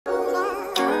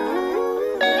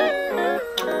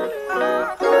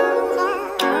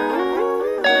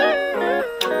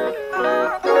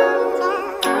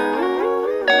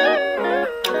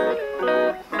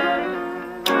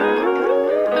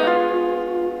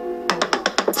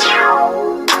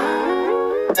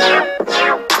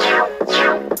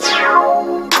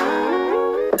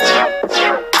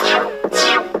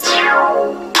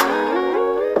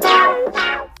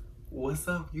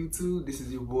YouTube? This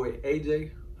is your boy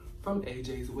AJ from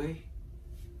AJ's Way.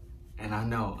 And I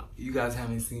know you guys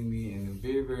haven't seen me in a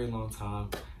very, very long time.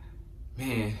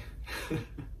 Man,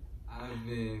 I've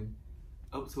been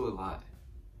up to a lot.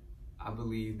 I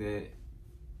believe that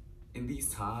in these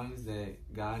times that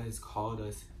God has called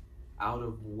us out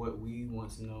of what we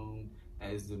once known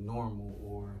as the normal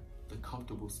or the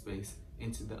comfortable space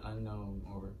into the unknown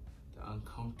or the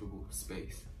uncomfortable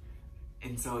space.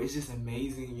 And so it's just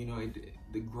amazing, you know,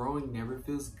 the growing never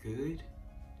feels good,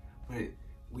 but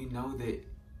we know that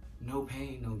no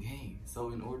pain, no gain.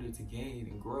 So in order to gain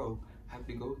and grow, I have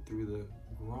to go through the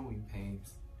growing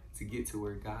pains to get to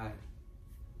where God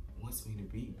wants me to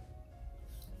be.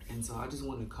 And so I just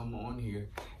want to come on here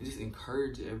and just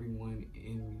encourage everyone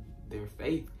in their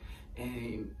faith.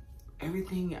 And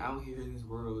everything out here in this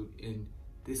world in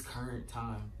this current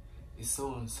time is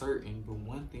so uncertain, but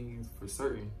one thing is for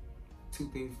certain, two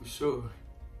things for sure.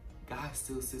 God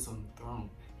still sits on the throne.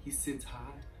 He sits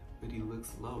high, but he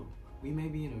looks low. We may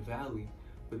be in a valley,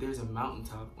 but there's a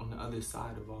mountaintop on the other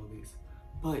side of all this.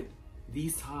 But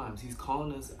these times, he's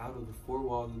calling us out of the four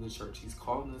walls of the church. He's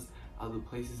calling us out of the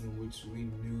places in which we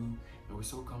knew and were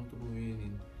so comfortable in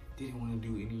and didn't want to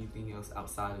do anything else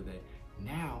outside of that.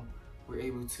 Now, we're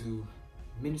able to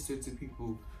minister to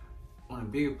people on a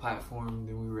bigger platform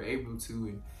than we were able to,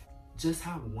 and just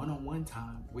have one-on-one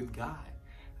time with God.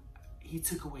 He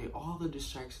took away all the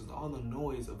distractions, all the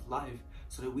noise of life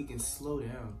so that we can slow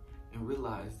down and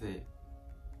realize that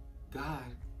God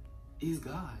is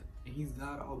God and he's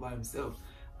God all by himself.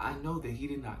 I know that he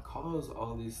did not cause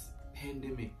all this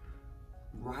pandemic,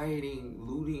 rioting,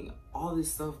 looting, all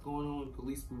this stuff going on,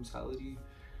 police brutality,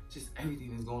 just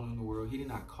everything that's going on in the world. He did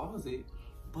not cause it,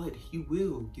 but he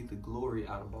will get the glory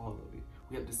out of all of it.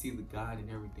 We have to see the God in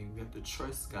everything. We have to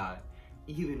trust God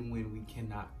even when we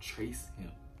cannot trace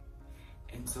him.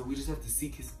 And so we just have to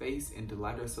seek his face and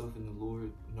delight ourselves in the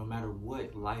Lord no matter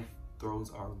what life throws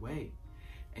our way.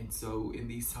 And so in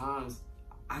these times,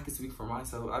 I can speak for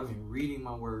myself. I've been reading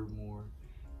my word more,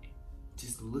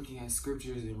 just looking at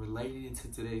scriptures and relating it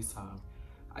to today's time.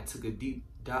 I took a deep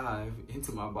dive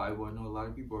into my Bible. I know a lot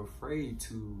of people are afraid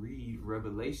to read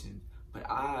Revelation, but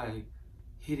I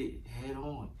hit it head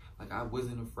on. Like, I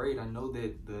wasn't afraid. I know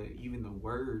that even the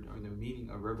word or the meaning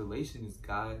of Revelation is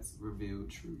God's revealed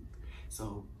truth.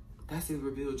 So that's his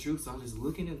revealed truth. So I'm just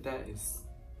looking at that and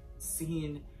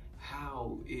seeing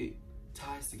how it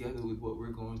ties together with what we're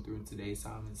going through in today's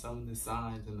time and some of the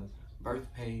signs and the birth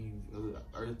pains of the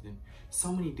earth and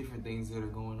so many different things that are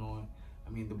going on.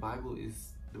 I mean, the Bible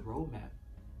is the roadmap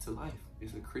to life.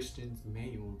 It's a Christian's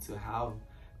manual to how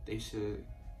they should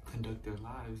conduct their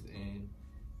lives and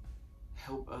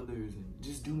help others and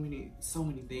just do so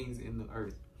many things in the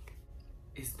earth.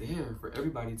 It's there for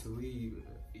everybody to read.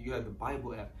 You have the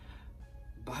Bible app.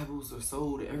 Bibles are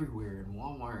sold everywhere in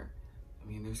Walmart. I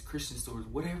mean, there's Christian stores,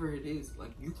 whatever it is,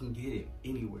 like, you can get it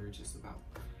anywhere just about.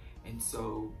 And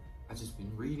so I just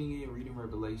been reading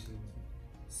Revelations,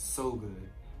 so good.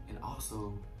 And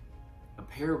also a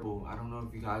parable, I don't know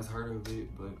if you guys heard of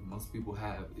it, but most people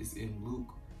have. It's in Luke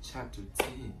chapter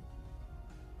 10.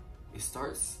 It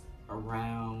starts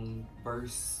around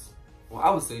verse, well,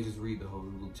 I would say just read the whole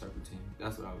Luke chapter 10.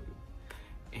 That's what I would do.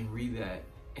 And read that.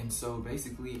 And so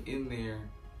basically in there,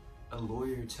 a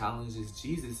lawyer challenges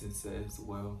Jesus and says,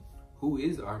 well, who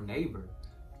is our neighbor?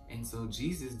 And so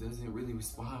Jesus doesn't really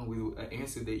respond with an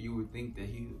answer that you would think that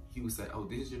he would say, oh,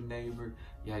 this is your neighbor,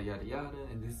 yada, yada, yada,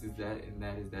 and this is that, and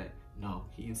that is that. No,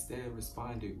 he instead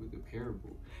responded with the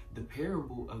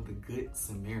parable of the Good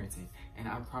Samaritan. And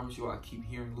I promise you, I keep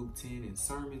hearing Luke 10 in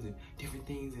sermons and different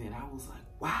things, and I was like,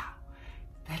 wow,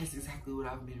 that is exactly what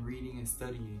I've been reading and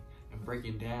studying and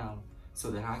breaking down so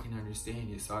that I can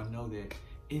understand it. So I know that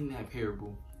in that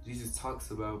parable, Jesus talks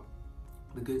about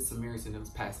the Good Samaritan that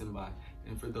was passing by.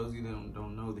 And for those of you that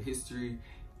don't know the history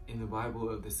in the Bible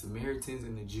of the Samaritans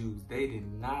and the Jews, they did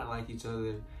not like each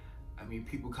other. I mean,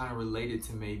 people kind of related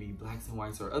to maybe blacks and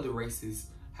whites or other races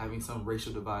having some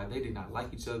racial divide. They did not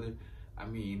like each other. I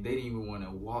mean, they didn't even want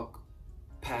to walk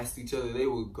past each other. They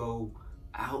would go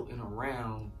out and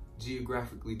around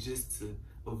geographically just to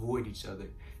avoid each other.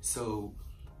 So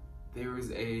there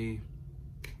was a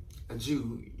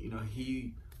Jew, you know,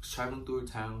 he was traveling through a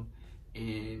town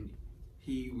and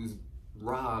he was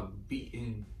robbed,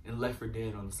 beaten, and left for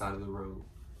dead on the side of the road.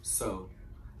 So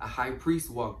a high priest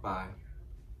walked by,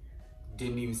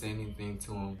 didn't even say anything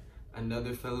to him.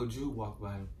 Another fellow Jew walked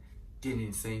by him,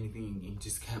 didn't say anything, and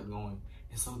just kept going.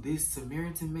 And so this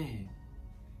Samaritan man,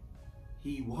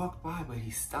 he walked by, but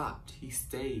he stopped, he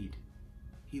stayed,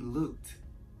 he looked,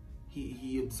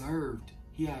 he observed,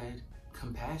 he had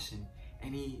compassion,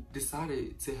 and he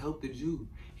decided to help the Jew.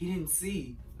 He didn't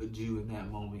see a Jew in that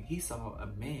moment. He saw a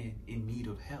man in need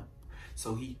of help.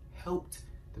 So he helped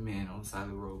the man on the side of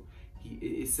the road.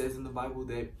 It says in the Bible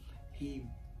that he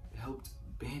helped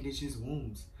bandage his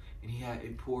wounds, and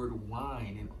it poured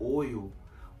wine and oil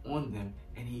on them,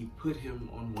 and he put him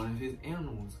on one of his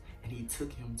animals, and he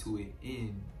took him to an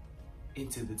inn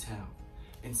into the town.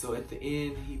 And so at the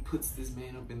end, he puts this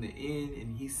man up in the inn,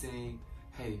 and he's saying,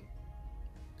 hey,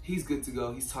 he's good to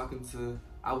go. He's talking to,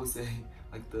 I would say,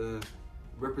 like the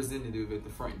representative at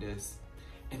the front desk.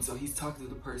 And so he's talking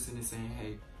to the person and saying,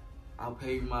 hey, I'll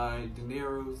pay my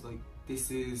dineros. Like,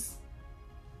 this is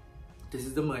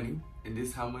the money, and this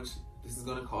is how much this is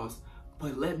gonna cost.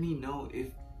 But let me know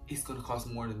if it's gonna cost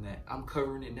more than that. I'm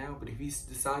covering it now, but if he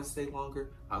decides to stay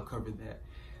longer, I'll cover that.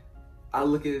 I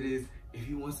look at it as, if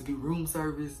he wants to do room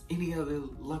service, any other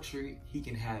luxury, he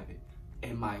can have it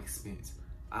at my expense.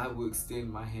 I will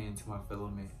extend my hand to my fellow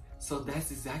man. So that's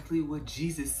exactly what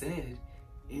Jesus said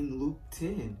in Luke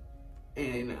 10.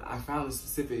 And I found the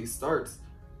specific,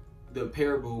 the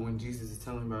parable when Jesus is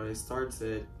telling about it, starts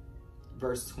at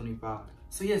verse 25.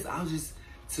 So yes,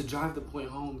 to drive the point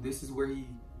home, this is where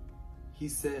he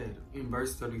said in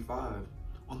verse 35,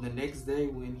 on the next day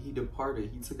when he departed,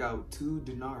 he took out 2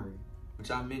 denarii,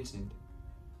 which I mentioned,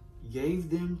 gave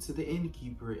them to the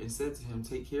innkeeper, and said to him,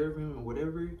 take care of him, and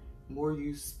whatever more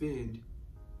you spend,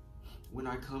 when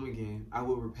I come again, I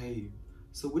will repay you.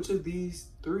 So which of these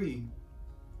 3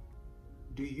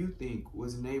 do you think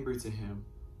was neighbor to him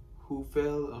who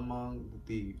fell among the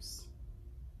thieves?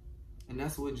 And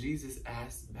that's what Jesus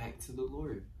asked back to the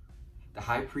Lord. The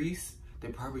high priest, they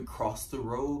probably crossed the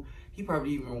road. He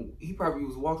probably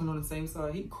was walking on the same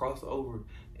side. He crossed over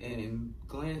and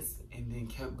glanced and then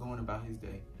kept going about his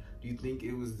day. Do you think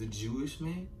it was the Jewish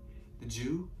man? The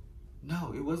Jew?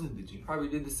 No, it wasn't the Jew. Probably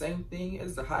did the same thing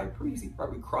as the high priest. He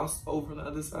probably crossed over on the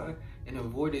other side and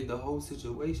avoided the whole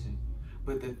situation.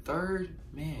 But the third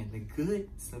man, the good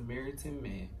Samaritan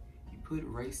man, he put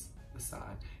race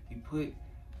aside. He put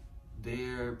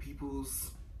their people's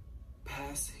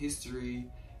past history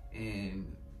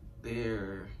and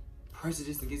their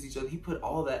prejudice against each other. He put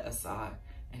all that aside,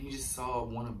 and he just saw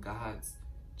one of God's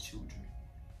children.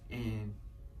 And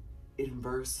in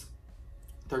verse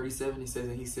 37, it says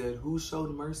that he said, who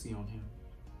showed mercy on him?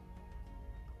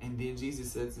 And then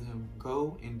Jesus said to him,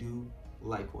 go and do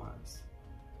likewise.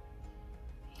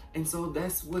 And so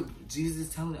that's what Jesus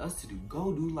is telling us to do.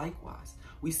 Go do likewise.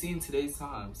 We see in today's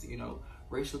times,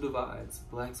 racial divides,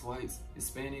 blacks, whites,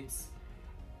 Hispanics,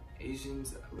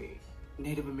 Asians,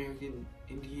 Native American,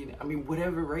 Indian,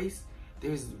 whatever race,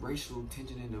 there's racial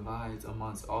tension and divides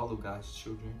amongst all of God's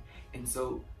children. And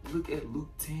so look at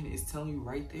Luke 10, it's telling you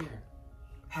right there.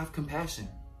 Have compassion,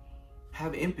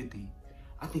 have empathy.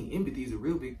 I think empathy is a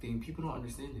real big thing. People don't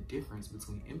understand the difference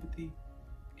between empathy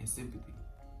and sympathy.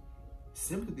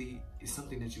 Sympathy is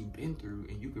something that you've been through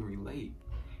and you can relate,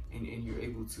 and you're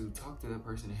able to talk to that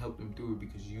person and help them through it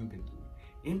because you've been through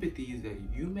it. Empathy is that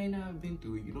you may not have been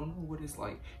through it, you don't know what it's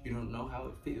like, you don't know how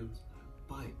it feels,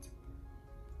 but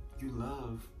you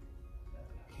love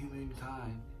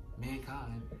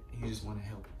mankind, and you just want to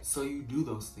help. So you do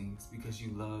those things because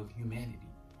you love humanity.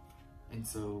 And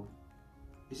so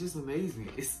it's just amazing.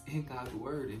 It's in God's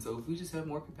word. And so if we just have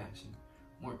more compassion,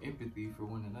 more empathy for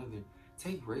one another,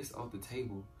 take race off the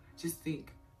table. Just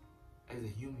think, as a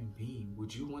human being,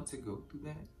 would you want to go through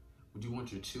that? Would you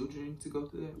want your children to go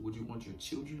through that? Would you want your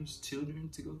children's children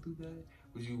to go through that?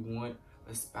 Would you want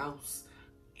a spouse,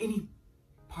 any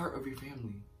part of your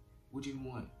family, would you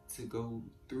want to go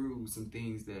through some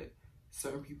things that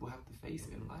certain people have to face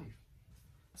in life?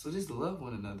 So just love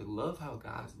one another. Love how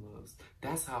God loves.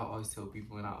 That's how I always tell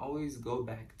people. And I always go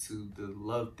back to the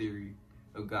love theory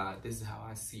of God. This is how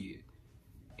I see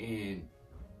it. And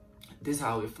this is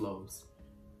how it flows.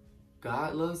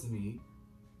 God loves me.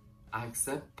 I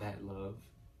accept that love.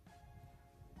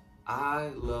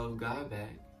 I love God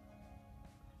back.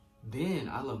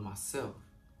 Then I love myself.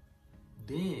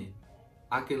 Then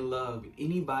I can love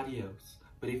anybody else.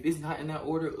 But if it's not in that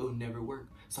order, it'll never work.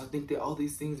 So I think that all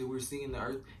these things that we're seeing in the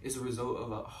earth is a result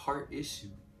of a heart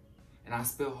issue. And I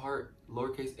spell heart,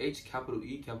 lowercase h, capital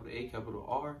E, capital A, capital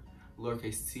R,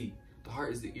 lowercase t. The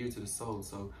heart is the ear to the soul.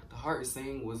 So the heart is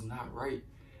saying what's not right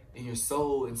in your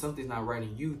soul, and something's not right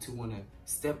in you to want to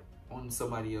step on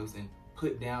somebody else and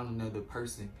put down another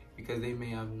person because they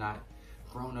may have not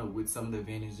grown up with some of the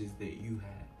advantages that you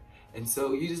had. And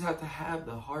so you just have to have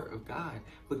the heart of God.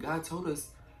 But God told us,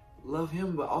 love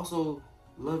him, but also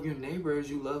love your neighbor as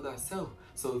you love thyself.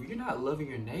 So if you're not loving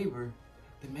your neighbor,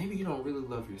 then maybe you don't really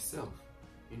love yourself.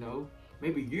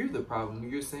 maybe you're the problem.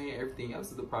 You're saying everything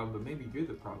else is the problem, but maybe you're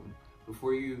the problem.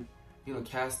 Before you,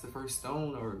 cast the first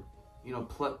stone or,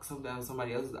 pluck something out of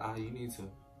somebody else's eye, you need to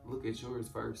look at yours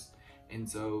first. And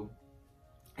so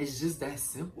it's just that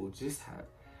simple.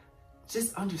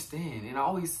 Just understand. And I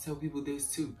always tell people this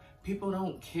too. People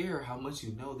don't care how much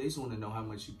you know. They just want to know how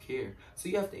much you care. So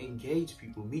you have to engage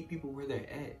people, meet people where they're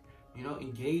at.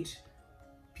 Engage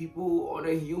people on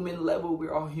a human level.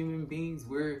 We're all human beings.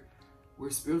 We're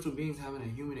spiritual beings having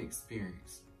a human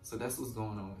experience. So that's what's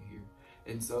going on here.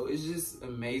 And so it's just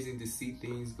amazing to see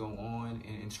things go on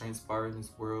and transpire in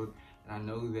this world. And I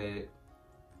know that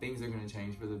things are going to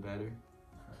change for the better.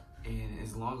 And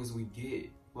as long as we get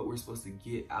what we're supposed to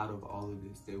get out of all of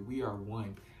this, that we are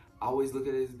one. I always look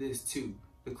at it as this too.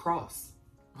 The cross,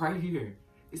 right here.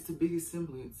 It's the biggest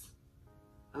semblance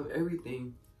of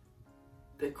everything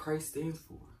that Christ stands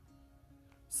for.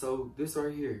 So this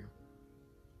right here,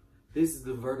 this is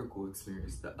the vertical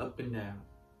experience, the up and down.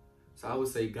 So I would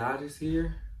say God is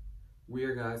here, we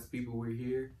are God's people, we're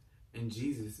here, and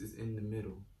Jesus is in the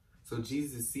middle. So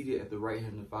Jesus is seated at the right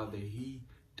hand of the Father. He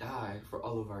died for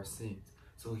all of our sins.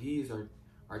 So he is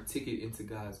our ticket into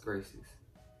God's graces.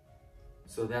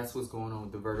 So that's what's going on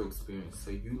with the vertical experience.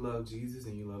 So you love Jesus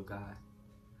and you love God.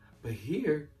 But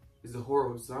here is the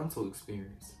horizontal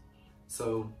experience.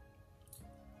 So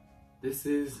this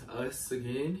is us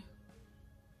again,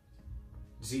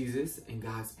 Jesus and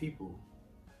God's people.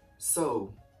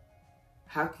 So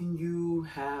how can you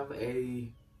have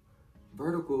a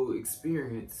vertical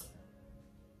experience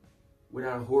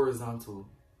without a horizontal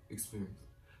experience?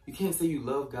 You can't say you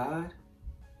love God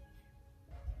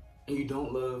and you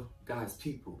don't love God's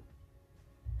people.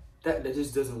 That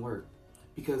just doesn't work,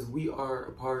 because we are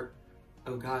a part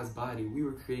of God's body. We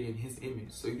were created in his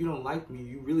image. So if you don't like me,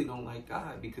 you really don't like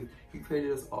God, because he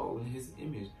created us all in his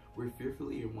image. We're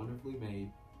fearfully and wonderfully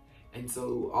made. And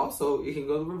so also it can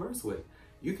go the reverse way.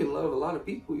 You can love a lot of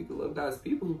people, you can love God's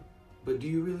people, but do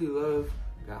you really love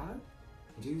God,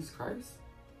 Jesus Christ?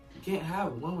 You can't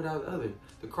have one without the other.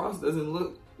 The cross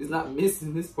it's not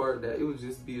missing this part, that it would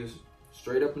just be a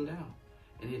straight up and down.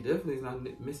 And it definitely is not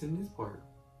missing this part.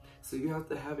 So you have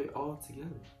to have it all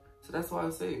together. So that's why I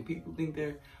say people think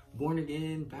they're born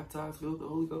again, baptized, filled with the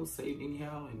Holy Ghost, saved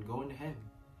anyhow, and going to heaven.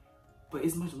 But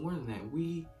it's much more than that.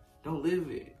 We don't live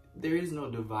it. There is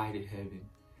no divided heaven.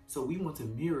 So we want to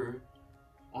mirror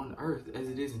on earth as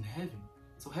it is in heaven.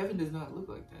 So heaven does not look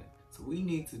like that. So we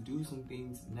need to do some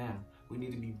things now. We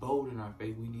need to be bold in our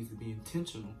faith. We need to be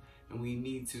intentional. And we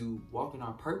need to walk in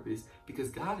our purpose, because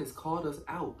God has called us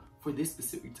out for this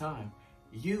specific time.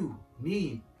 You,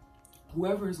 me,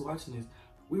 whoever is watching this,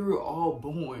 we were all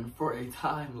born for a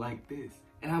time like this.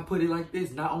 And I put it like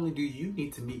this: not only do you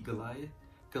need to meet Goliath,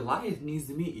 Goliath needs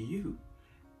to meet you.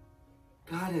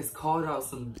 God has called out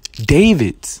some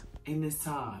Davids in this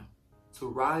time to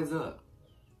rise up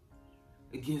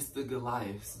against the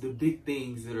Goliaths, the big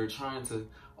things that are trying to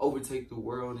overtake the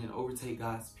world and overtake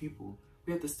God's people.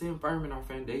 We have to stand firm in our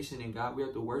foundation in God. We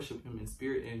have to worship him in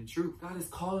spirit and in truth. God is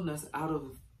calling us out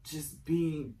of just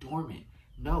being dormant.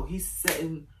 No, he's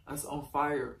setting us on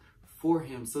fire for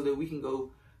him so that we can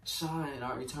go shine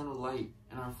our eternal light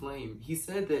and our flame. He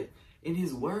said that in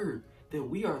his word, that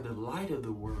we are the light of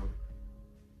the world.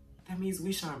 That means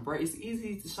we shine bright. It's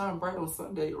easy to shine bright on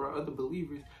Sunday around other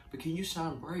believers, but can you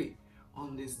shine bright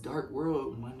on this dark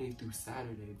world Monday through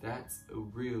Saturday? That's a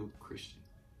real Christian.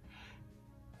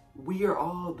 We are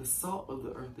all the salt of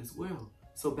the earth as well.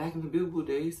 So back in the biblical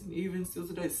days, and even still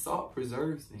today, salt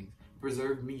preserves things.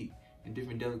 Preserve meat and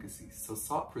different delicacies. So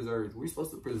salt preserves. We're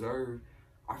supposed to preserve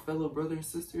our fellow brothers and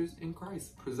sisters in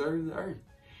Christ. Preserve the earth.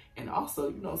 And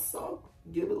also, salt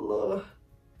give it a little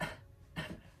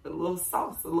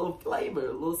sauce, a little flavor,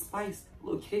 a little spice, a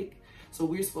little kick. So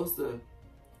we're supposed to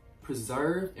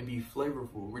preserve and be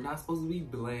flavorful. We're not supposed to be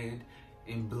bland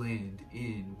and blend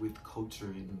in with culture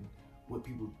and what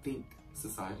people think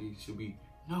society should be.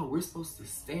 No, we're supposed to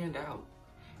stand out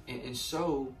and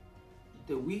show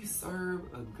that we serve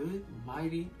a good,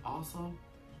 mighty, awesome,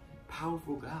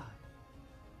 powerful God.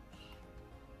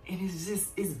 And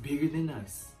it's bigger than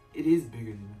us. It is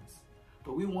bigger than us.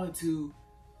 But we want to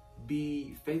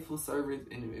be faithful servants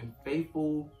and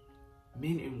faithful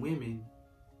men and women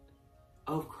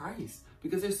of Christ.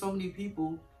 Because there's so many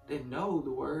people that know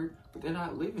the word, but they're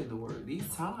not living the word. These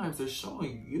times are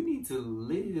showing you need to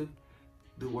live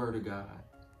the word of God.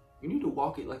 You need to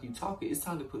walk it like you talk it. It's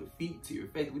time to put feet to your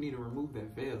faith. We need to remove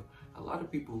that veil. A lot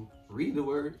of people read the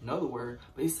word, know the word,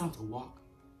 but it's time to walk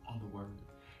on the word.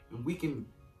 And we can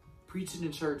preach it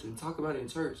in church and talk about it in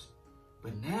church,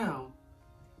 but now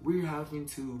we're having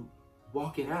to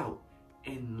walk it out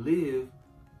and live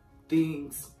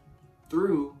things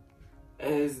through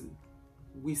as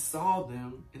we saw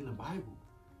them in the Bible.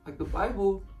 Like, the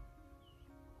Bible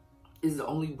is the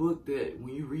only book that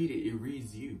when you read it, it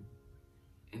reads you.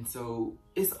 And so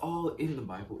it's all in the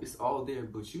Bible. It's all there,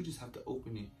 but you just have to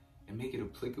open it and make it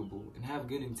applicable and have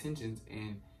good intentions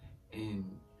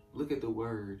and look at the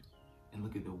word and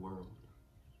look at the world.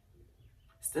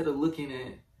 Instead of looking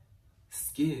at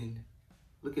skin,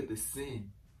 look at the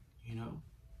sin, you know?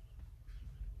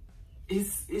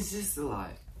 It's just a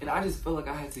lot. And I just felt like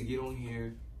I had to get on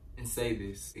here and say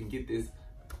this and get this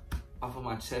off of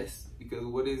my chest, because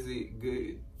what is it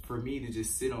good for me to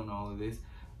just sit on all of this?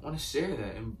 I want to share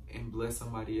that and bless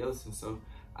somebody else. And so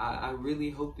I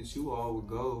really hope that you all will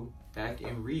go back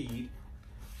and read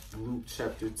Luke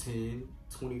chapter 10,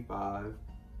 25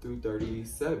 through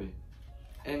 37.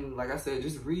 And like I said,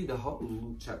 just read the whole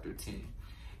Luke chapter 10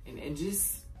 and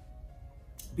just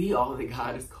be all that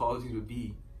God has called you to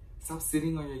be. Stop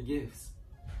sitting on your gifts.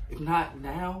 If not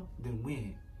now, then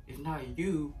when? If not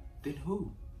you, then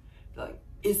who? Like,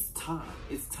 it's time.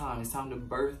 It's time. It's time to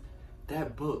birth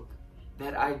that book,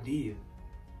 that idea.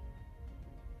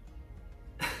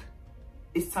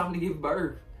 It's time to give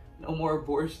birth. No more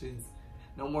abortions.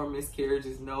 No more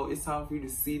miscarriages. No, it's time for you to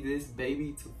see this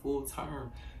baby to full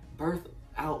term. Birth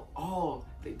out all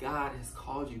that God has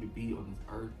called you to be on this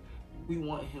earth. We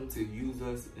want him to use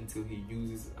us until he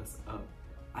uses us up.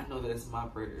 I know that's my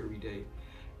prayer every day.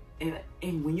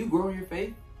 And when you grow in your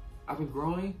faith, I've been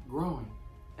growing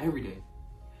every day.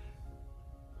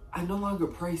 I no longer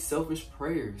pray selfish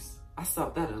prayers. I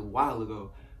stopped that a while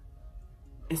ago.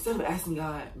 Instead of asking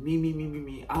God,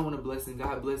 me, I want a blessing.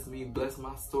 God bless me, bless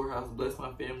my storehouse, bless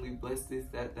my family, bless this,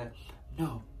 that.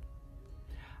 No.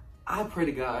 I pray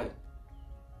to God,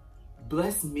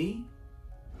 bless me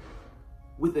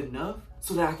with enough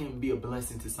so that I can be a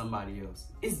blessing to somebody else.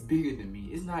 It's bigger than me.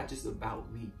 It's not just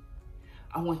about me.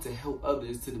 I want to help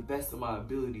others to the best of my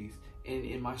abilities and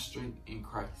in my strength in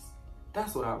Christ.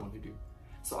 That's what I want to do.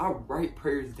 So I write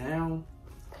prayers down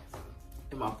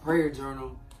in my prayer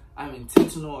journal. I'm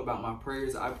intentional about my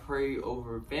prayers. I pray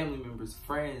over family members,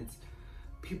 friends,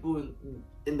 people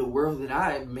in the world that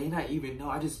I may not even know.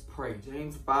 I just pray.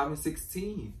 James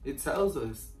 5:16. It tells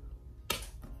us,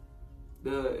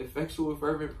 the effectual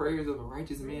fervent prayers of a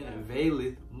righteous man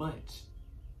availeth much.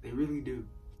 They really do.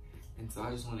 And so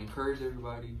I just want to encourage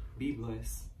everybody, be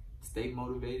blessed, stay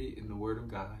motivated in the word of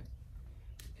God.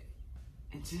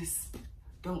 And just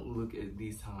don't look at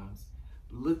these times.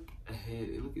 Look ahead,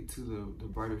 look into the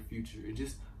brighter future, and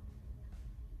just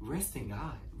rest in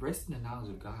God. Rest in the knowledge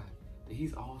of God, that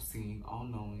he's all-seeing,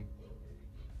 all-knowing.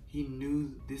 He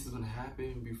knew this was going to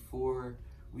happen before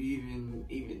we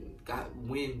even got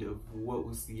wind of what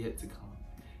was yet to come.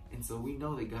 And so we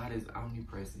know that God is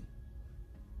omnipresent.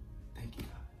 Thank you,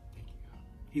 God. Thank you, God.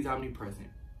 He's omnipresent.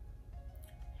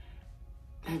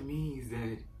 That means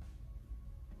that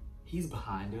he's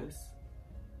behind us,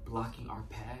 blocking our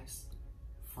past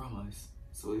from us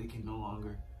so it can no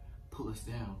longer pull us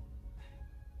down.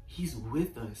 He's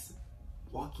with us,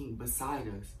 walking beside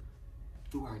us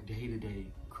through our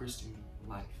day-to-day Christian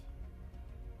life.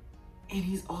 And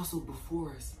he's also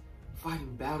before us,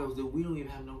 fighting battles that we don't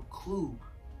even have no clue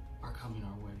are coming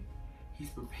our way. He's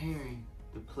preparing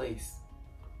the place,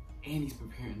 and he's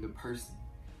preparing the person.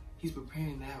 He's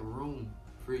preparing that room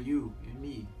for you and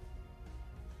me,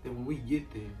 that when we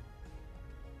get there,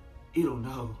 it'll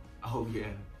know, oh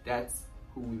yeah, that's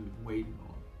who we've been waiting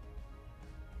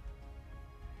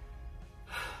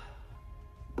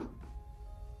on.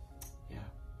 Yeah,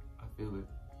 I feel it.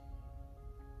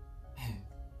 Man,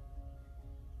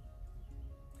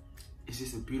 it's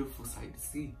just a beautiful sight to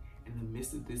see. In the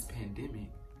midst of this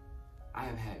pandemic, I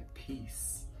have had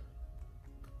peace.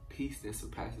 Peace that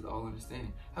surpasses all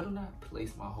understanding. I do not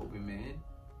place my hope in man.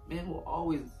 Man will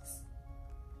always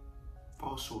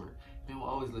fall short. Man will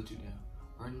always let you down.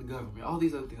 Or in the government, all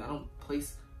these other things. I don't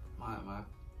place my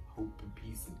hope and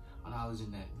peace and knowledge in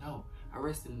that. No, I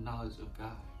rest in the knowledge of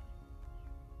God.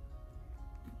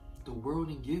 The world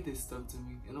didn't give this stuff to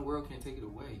me, and the world can't take it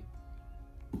away.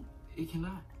 It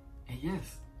cannot. And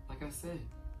yes, like I said,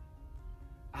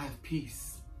 I have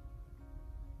peace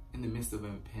in the midst of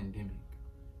a pandemic.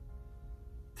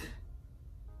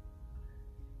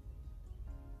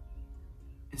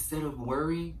 Instead of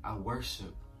worrying, I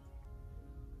worship.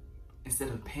 Instead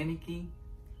of panicking,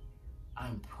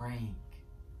 I'm praying.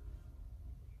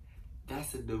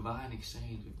 That's a divine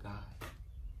exchange of God.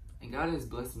 And God has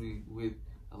blessed me with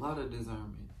a lot of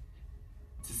discernment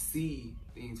to see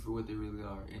things for what they really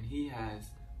are. And he has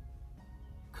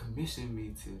commissioned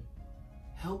me to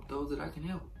help those that I can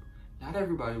help. Not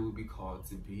everybody will be called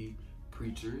to be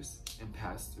preachers and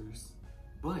pastors,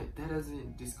 but that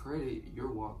doesn't discredit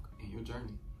your walk and your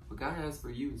journey. What God has for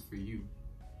you is for you.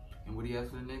 And what he has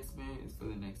for the next man is for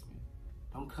the next man.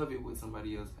 Don't covet what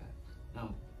somebody else has.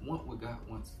 No, want what God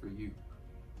wants for you.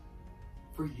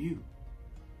 For you.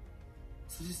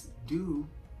 So just do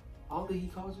all that he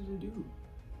calls you to do.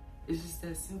 It's just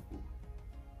that simple.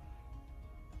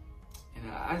 And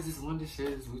I just wanted to share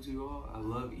this with you all. I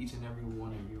love each and every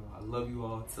one of you all. I love you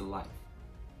all to life.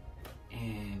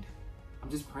 And I'm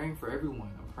just praying for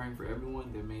everyone. I'm praying for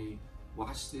everyone that may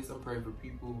watch this. I'm praying for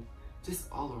people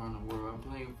just all around the world.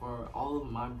 I'm praying for all of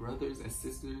my brothers and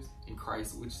sisters in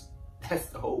Christ, which that's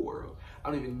the whole world.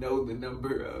 I don't even know the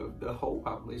number of the whole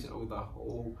population or the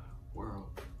whole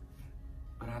world.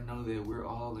 But I know that we're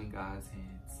all in God's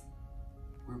hands.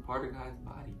 We're part of God's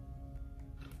body.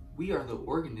 We are the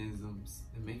organisms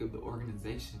that make up the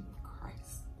organization of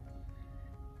Christ.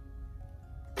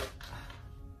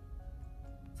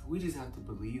 So we just have to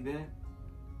believe that,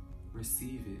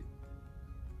 receive it,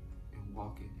 and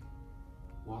walk in it.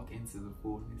 Walk into the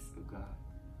fullness of God.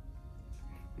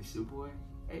 It's your boy,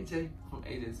 AJ, from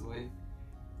AJ's Way.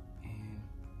 And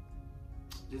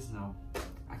just know,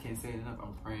 I can't say it enough,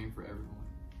 I'm praying for everyone.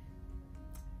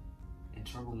 And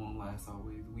trouble won't last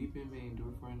always. Weeping may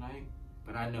endure for a night,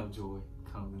 but I know joy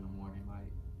comes in the morning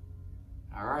light.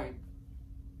 All right,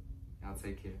 y'all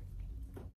take care.